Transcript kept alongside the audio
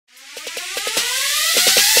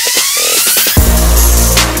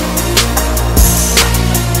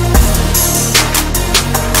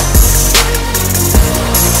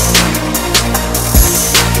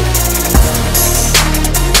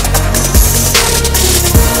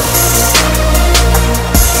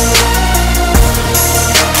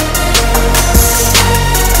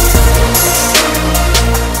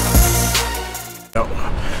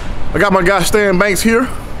got my guy Stan Banks here.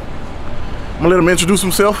 I'm gonna let him introduce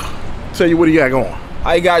himself, tell you what he got going.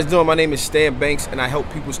 How you guys doing? My name is Stan Banks and I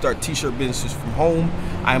help people start t-shirt businesses from home.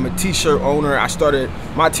 I am a t-shirt owner. I started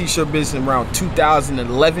my t-shirt business around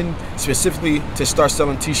 2011, specifically to start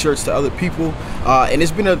selling t-shirts to other people. And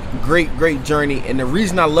it's been a great journey. And the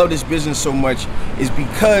reason I love this business so much is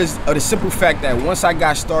because of the simple fact that once I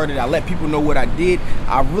got started, I let people know what I did.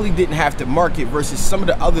 I really didn't have to market versus some of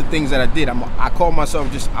the other things that I did. I call myself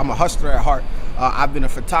I'm a hustler at heart. I've been a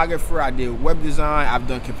photographer, I did web design, I've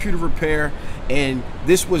done computer repair, and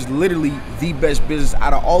this was literally the best business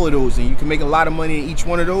out of all of those. And you can make a lot of money in each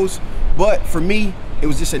one of those. But for me, it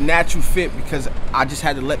was just a natural fit because I just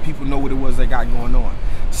had to let people know what it was I got going on.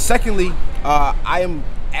 Secondly, I am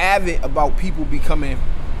avid about people becoming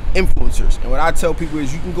influencers. And what I tell people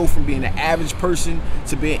is you can go from being an average person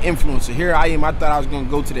to being an influencer. Here I am, I thought I was gonna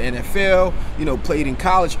go to the NFL, you know, played in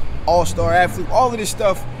college, all-star athlete, all of this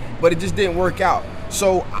stuff, but it just didn't work out.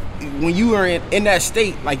 So when you are in that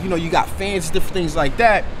state, like, you know, you got fans, different things like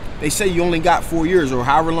that, they say you only got 4 years or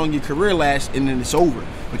however long your career lasts and then it's over.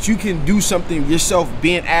 But you can do something yourself,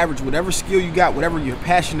 being average, whatever skill you got, whatever you're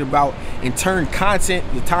passionate about, and turn content,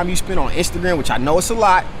 the time you spend on Instagram, which I know it's a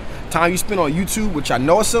lot, time you spend on YouTube, which I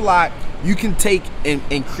know it's a lot, you can take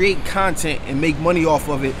and create content and make money off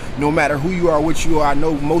of it no matter who you are, what you are. I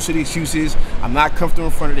know most of the excuses, I'm not comfortable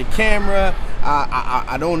in front of the camera,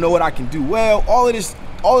 I don't know what I can do well, all of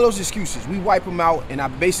those excuses, we wipe them out. And I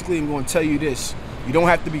basically am going to tell you this: you don't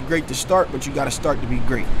have to be great to start, but you got to start to be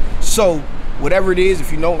great. So whatever it is,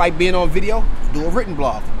 if you don't like being on video, do a written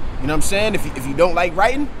blog. You know what I'm saying? If you don't like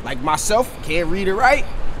writing, like myself, can't read or write,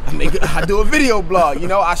 I do a video blog. You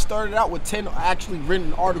know, I started out with 10 actually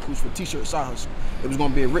written articles for T-shirt Side Hustle. It was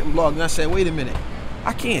going to be a written blog, and I said, wait a minute,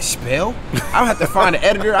 I can't spell. I don't have to find an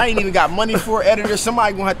editor. I ain't even got money for an editor.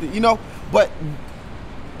 Somebody gonna have to, you know. But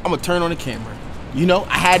I'm gonna turn on the camera. You know,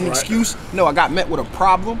 I had an excuse. No, I got met with a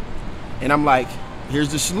problem, and I'm like,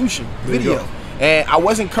 here's the solution: video. And I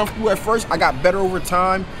wasn't comfortable at first. I got better over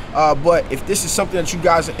time. But if this is something that you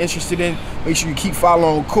guys are interested in, make sure you keep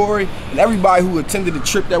following Corey and everybody who attended the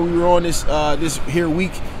trip that we were on this here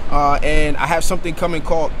week. And I have something coming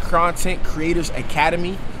called Content Creators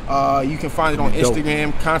Academy. You can find it on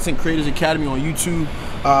Instagram, Content Creators Academy on YouTube.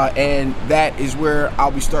 And that is where I'll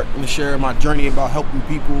be starting to share my journey about helping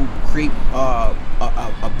people create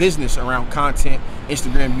a business around content,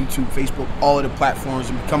 Instagram, YouTube, Facebook, all of the platforms,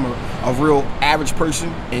 and become a real average person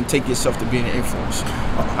and take yourself to being an influencer.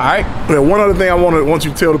 All right? Yeah, one other thing I want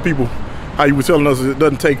you to tell the people, how you were telling us it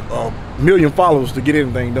doesn't take a million followers to get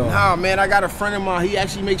anything done. Nah, man, I got a friend of mine, he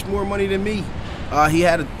actually makes more money than me. He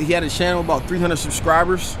had a channel, about 300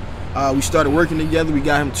 subscribers. We started working together. We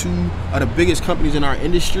got him 2 of the biggest companies in our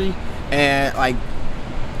industry, and like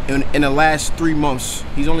in the last 3 months,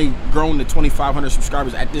 he's only grown to 2,500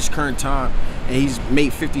 subscribers at this current time, and he's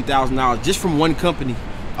made $50,000 just from one company.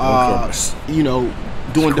 You know,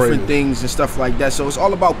 doing different things and stuff like that. So it's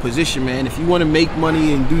all about position, man. If you want to make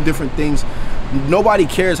money and do different things, nobody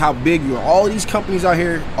cares how big you are. All of these companies out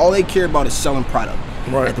here, all they care about is selling product.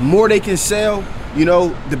 Right. And the more they can sell, you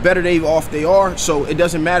know, the better off they are. So it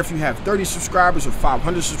doesn't matter if you have 30 subscribers or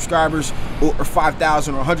 500 subscribers or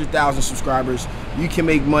 5,000 or 100,000 subscribers. You can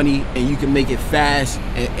make money and you can make it fast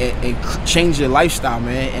and change your lifestyle,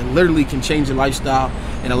 man. And literally can change your lifestyle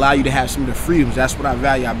and allow you to have some of the freedoms. That's what I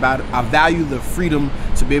value. I value the freedom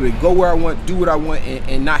to be able to go where I want, do what I want,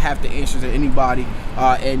 and not have to answer to anybody.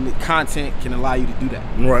 And the content can allow you to do that.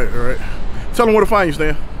 Right. Tell them where to find you,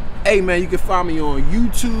 Stan. Hey, man, you can find me on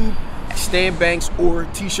YouTube, Stan Banks, or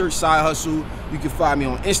T-shirt Side Hustle. You can find me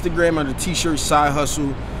on Instagram under T-shirt Side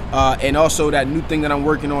Hustle. And also that new thing that I'm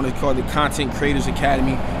working on is called the Content Creators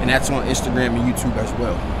Academy, and that's on Instagram and YouTube as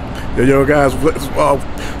well. Yo, guys,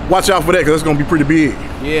 watch out for that, because it's going to be pretty big.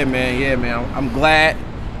 Yeah, man. I'm glad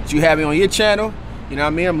that you have me on your channel. You know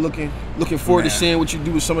what I mean? I'm looking forward to seeing what you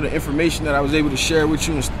do with some of the information that I was able to share with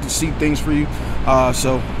you and to see things for you.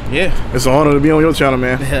 So, yeah. It's an honor to be on your channel,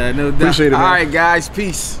 man. Yeah, no doubt. Appreciate it, man. All right, guys.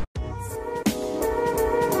 Peace.